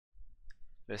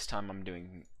This time I'm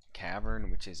doing Cavern,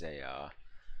 which is a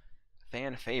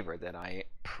fan favorite that I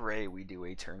pray we do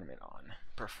a tournament on,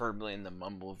 preferably in the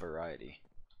Mumble variety.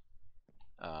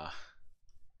 But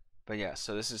yeah,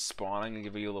 so this is spawn. I'm gonna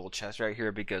give you a little chest right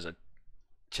here because a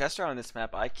chest on this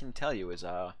map, I can tell you, is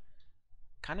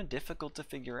kind of difficult to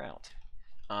figure out.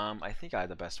 I think I had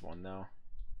the best one though.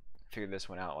 I figured this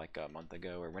one out like a month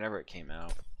ago or whenever it came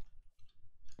out.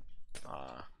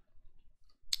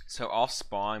 So off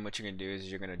spawn, what you're gonna do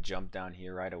is you're gonna jump down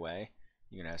here right away.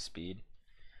 You're gonna have speed.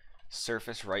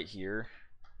 Surface right here,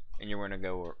 and you're gonna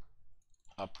go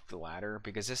up the ladder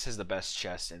because this is the best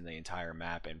chest in the entire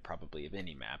map and probably of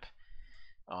any map.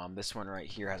 This one right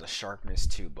here has a sharpness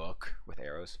 2 book with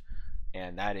arrows,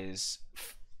 and that is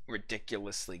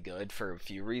ridiculously good for a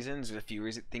few reasons. There's a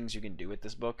few things you can do with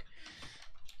this book,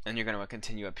 and you're gonna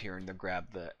continue up here and to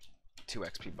grab the 3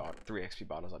 XP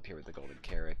bottles up here with the golden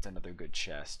carrots. Another good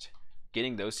chest.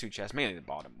 Getting those 2 chests, mainly the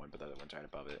bottom one, but the other one's right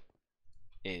above it,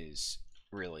 is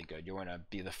really good. You want to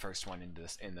be the first one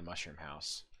in the mushroom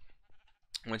house.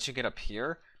 Once you get up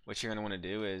here, what you're gonna want to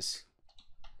do is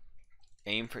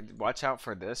watch out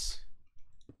for this.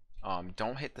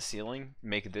 Don't hit the ceiling.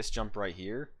 Make this jump right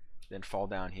here, then fall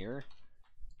down here.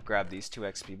 Grab these 2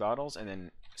 XP bottles, and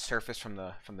then surface from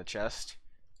the chest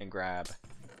and grab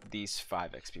these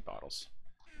 5 XP bottles.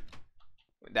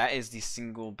 That is the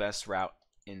single best route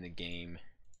in the game.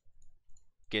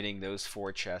 Getting those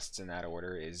 4 chests in that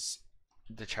order is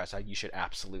the chest you should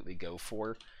absolutely go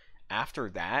for. After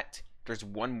that, there's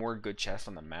one more good chest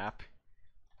on the map.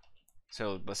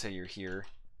 So let's say you're here,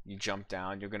 you jump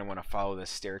down, you're going to want to follow this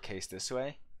staircase this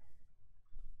way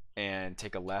and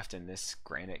take a left in this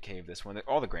granite cave. This one,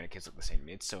 all the granite caves look the same to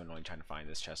me. It's so annoying trying to find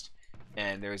this chest.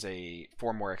 And there's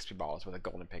 4 more XP balls with a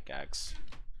golden pickaxe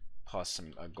plus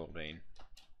a gold vein.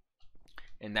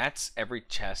 And that's every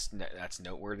chest that's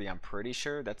noteworthy. I'm pretty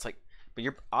sure that's like, but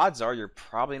your odds are you're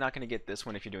probably not going to get this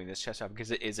one if you're doing this chest out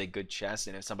because it is a good chest,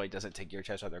 and if somebody doesn't take your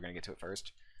chest out, they're going to get to it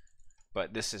first.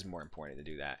 But this is more important to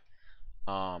do that.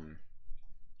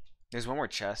 There's one more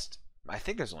chest. I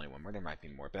think there's only one more. There might be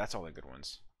more, but that's all the good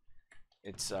ones.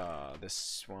 It's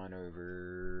this one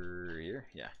over here.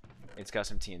 Yeah, it's got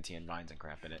some TNT and vines and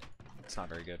crap in it. It's not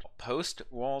very good. Post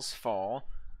walls fall.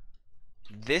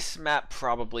 This map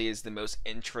probably is the most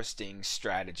interesting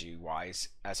strategy wise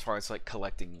as far as like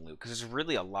collecting loot, because there's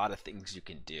really a lot of things you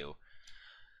can do.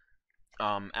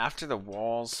 After the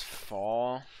walls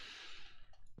fall,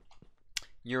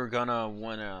 you're gonna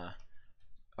wanna,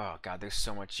 oh god, there's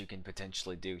so much you can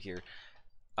potentially do here.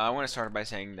 I want to start by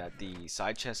saying that the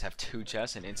side chests have 2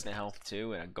 chests, an instant health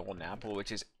 2 and a golden apple,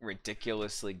 which is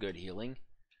ridiculously good healing.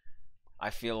 I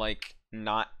feel like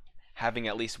not having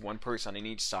at least one person on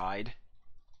each side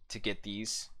to get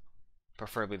these,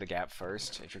 preferably the gap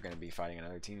first if you're going to be fighting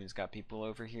another team who's got people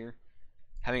over here,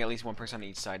 having at least one person on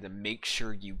each side to make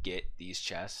sure you get these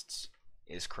chests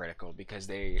is critical because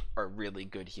they are really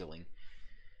good healing.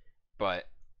 But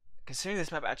considering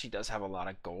this map actually does have a lot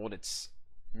of gold, it's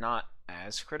not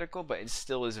as critical, but it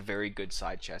still is a very good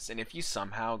side chest. And if you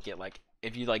somehow get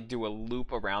if you do a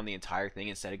loop around the entire thing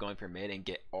instead of going for mid and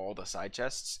get all the side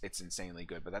chests, it's insanely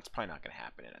good, but that's probably not going to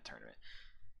happen in a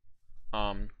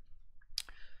tournament.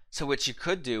 So what you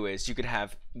could do is you could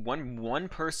have one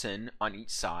person on each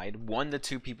side, 1 to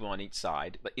 2 people on each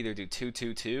side, but either do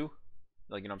 2-2-2,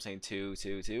 like, you know what I'm saying,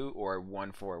 2-2-2, or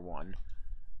 1-4-1.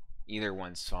 Either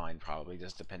one's fine, probably,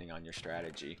 just depending on your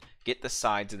strategy. Get the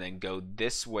sides and then go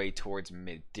this way towards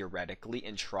mid, theoretically,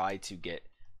 and try to get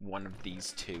one of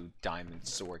these 2 diamond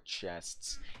sword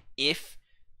chests.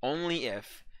 Only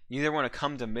if, you either want to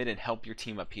come to mid and help your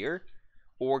team up here,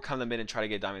 or come to mid and try to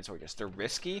get a diamond sword chest. They're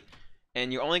risky,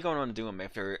 and you're only going to want to do them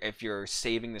if you're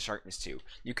saving the sharpness 2.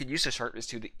 You could use the sharpness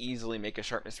 2 to easily make a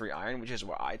sharpness 3 iron, which is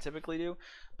what I typically do.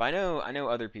 But I know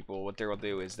other people, what they'll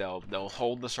do is they'll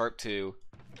hold the sharp 2,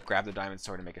 grab the diamond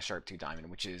sword, and make a sharp 2 diamond,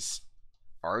 which is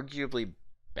arguably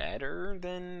better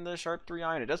than the sharp 3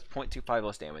 iron. It does 0.25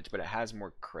 less damage, but it has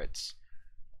more crits.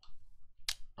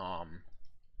 And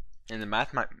the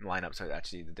math might line up so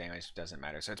actually the damage doesn't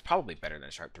matter. So it's probably better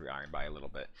than sharp 3 iron by a little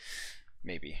bit.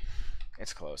 Maybe.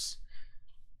 It's close.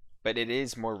 But it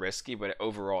is more risky, but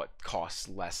overall it costs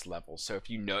less levels. So if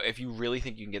you really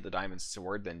think you can get the diamond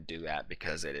sword, then do that,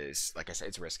 because it is, like I said,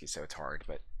 it's risky, so it's hard,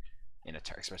 but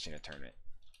especially in a tournament.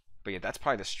 But yeah, that's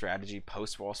probably the strategy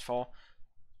post walls fall.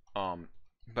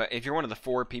 But if you're one of the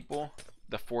 4 people,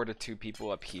 the 4 to 2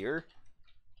 people up here,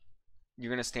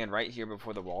 you're gonna stand right here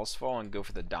before the walls fall and go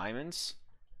for the diamonds.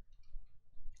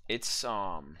 It's a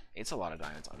lot of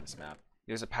diamonds on this map.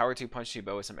 There's a power 2 punch 2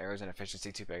 bow with some arrows and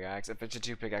efficiency 2 pickaxe.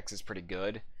 Efficiency 2 pickaxe is pretty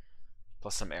good,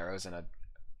 plus some arrows and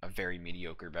a very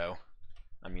mediocre bow.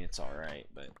 I mean, it's alright,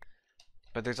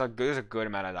 but there's a good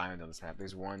amount of diamonds on this map.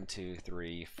 There's 1, 2,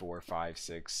 3, 4, 5,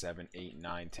 6, 7, 8,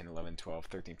 9, 10, 11, 12,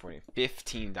 13, 14,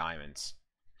 15 diamonds.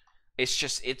 It's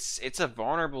just it's a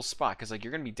vulnerable spot because like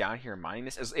you're gonna be down here mining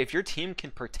this. If your team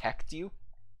can protect you,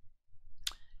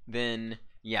 then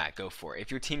yeah, go for it.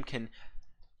 If your team can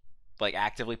like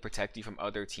actively protect you from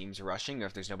other teams rushing, or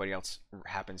if there's nobody else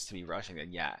happens to be rushing,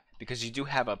 then yeah, because you do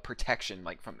have a protection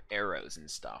like from arrows and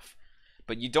stuff,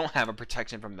 but you don't have a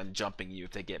protection from them jumping you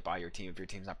if they get by your team, if your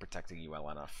team's not protecting you well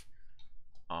enough,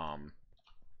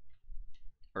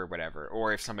 or whatever.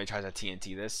 Or if somebody tries to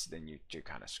TNT this, then you're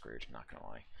kind of screwed, not gonna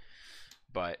lie.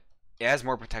 But it has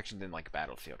more protection than like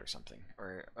Battlefield or something,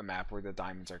 or a map where the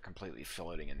diamonds are completely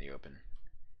floating in the open.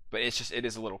 But it's just, it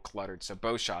is a little cluttered. So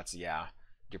bow shots, yeah,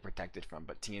 you're protected from,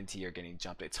 but TNT are getting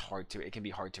jumped. It can be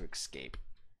hard to escape.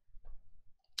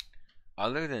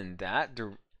 Other than that,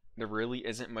 there really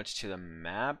isn't much to the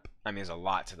map. I mean, there's a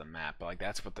lot to the map, but like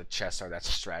that's what the chests are. That's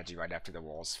a strategy right after the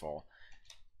walls fall.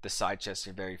 The side chests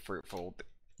are very fruitful.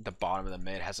 The bottom of the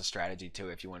mid has a strategy too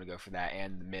if you want to go for that,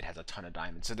 and the mid has a ton of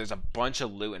diamonds. So there's a bunch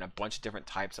of loot in a bunch of different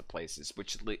types of places,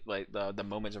 which like the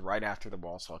moments right after the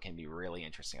walls fall can be really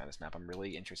interesting on this map. I'm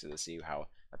really interested to see how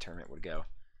a tournament would go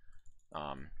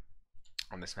on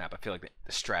this map. I feel like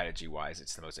the strategy wise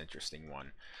it's the most interesting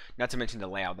one. Not to mention the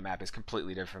layout of the map is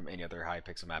completely different from any other high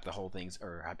pixel map. The whole thing's,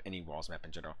 or any walls map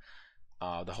in general,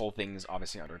 the whole thing's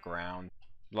obviously underground.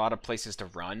 A lot of places to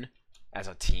run as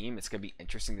a team. It's gonna be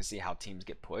interesting to see how teams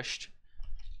get pushed.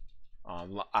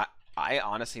 I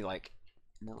honestly like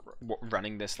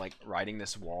riding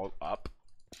this wall up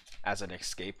as an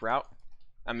escape route.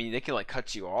 I mean, they can like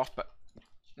cut you off, but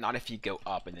not if you go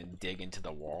up and then dig into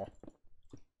the wall.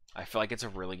 I feel like it's a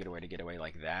really good way to get away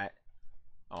like that.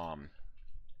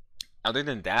 Other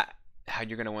than that, how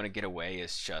you're gonna want to get away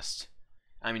is just,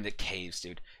 I mean, the caves,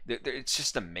 dude. It's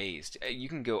just a maze. You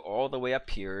can go all the way up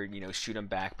here, you know, shoot them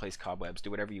back, place cobwebs,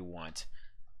 do whatever you want,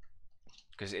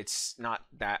 because it's not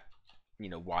that, you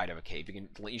know, wide of a cave.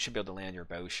 You should be able to land your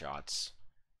bow shots.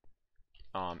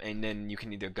 And then you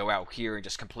can either go out here and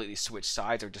just completely switch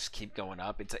sides, or just keep going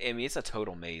up. I mean, it's a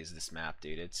total maze, this map,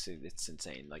 dude. It's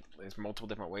insane. Like, there's multiple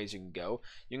different ways you can go.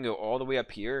 You can go all the way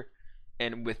up here,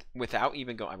 and without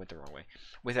even going, I went the wrong way.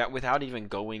 Without even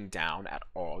going down at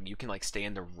all, you can like stay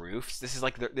in the roofs. This is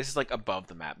like above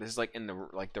the map. This is like in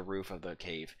the roof of the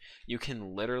cave. You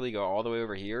can literally go all the way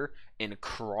over here and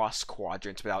cross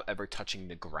quadrants without ever touching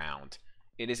the ground.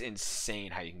 It is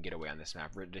insane how you can get away on this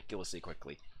map ridiculously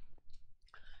quickly.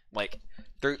 Like,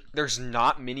 there's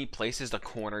not many places to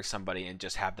corner somebody and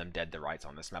just have them dead to rights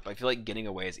on this map. I feel like getting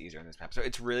away is easier on this map. So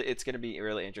it's gonna be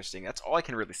really interesting. That's all I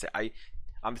can really say. I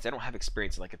don't have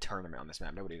experience in like a tournament on this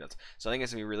map. Nobody does. So I think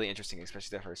it's gonna be really interesting,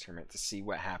 especially the first tournament, to see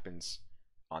what happens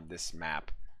on this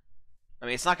map. I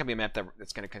mean, it's not gonna be a map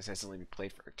that's gonna consistently be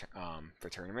played for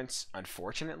tournaments.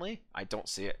 Unfortunately, I don't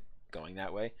see it going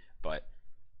that way. But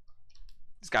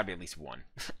it's got to be at least one.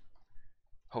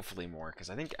 Hopefully more, because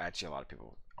I think actually a lot of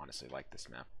people honestly like this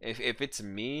map. If it's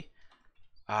me,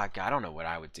 God, I don't know what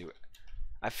I would do.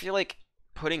 I feel like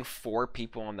putting 4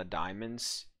 people on the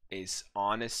diamonds is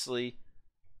honestly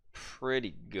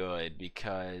pretty good,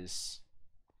 because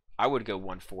I would go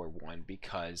 1-4-1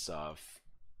 because of,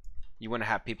 you want to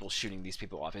have people shooting these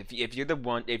people off. If you're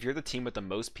the team with the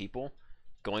most people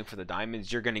going for the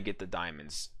diamonds, you're gonna get the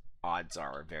diamonds. Odds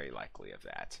are very likely of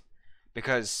that,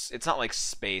 because it's not like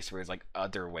space where there's like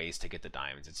other ways to get the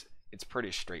diamonds. It's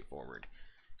pretty straightforward.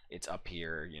 It's up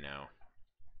here, you know.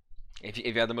 If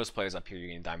you have the most players up here, you're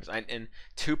getting diamonds. And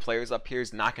 2 players up here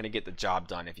is not going to get the job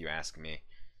done, if you ask me.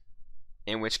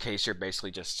 In which case, you're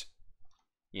basically just,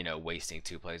 you know, wasting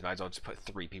 2 players. Might as well just put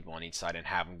 3 people on each side and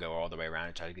have them go all the way around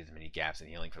and try to get as many gaps in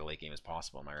healing for the late game as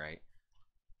possible. Am I right?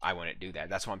 I wouldn't do that.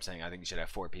 That's why I'm saying I think you should have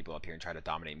 4 people up here and try to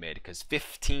dominate mid, because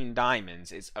 15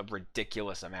 diamonds is a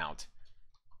ridiculous amount.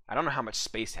 I don't know how much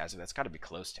space it has, but that's got to be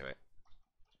close to it.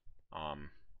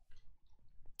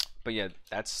 But yeah,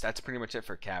 that's pretty much it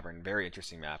for Cavern. Very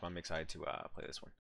interesting map. I'm excited to play this one.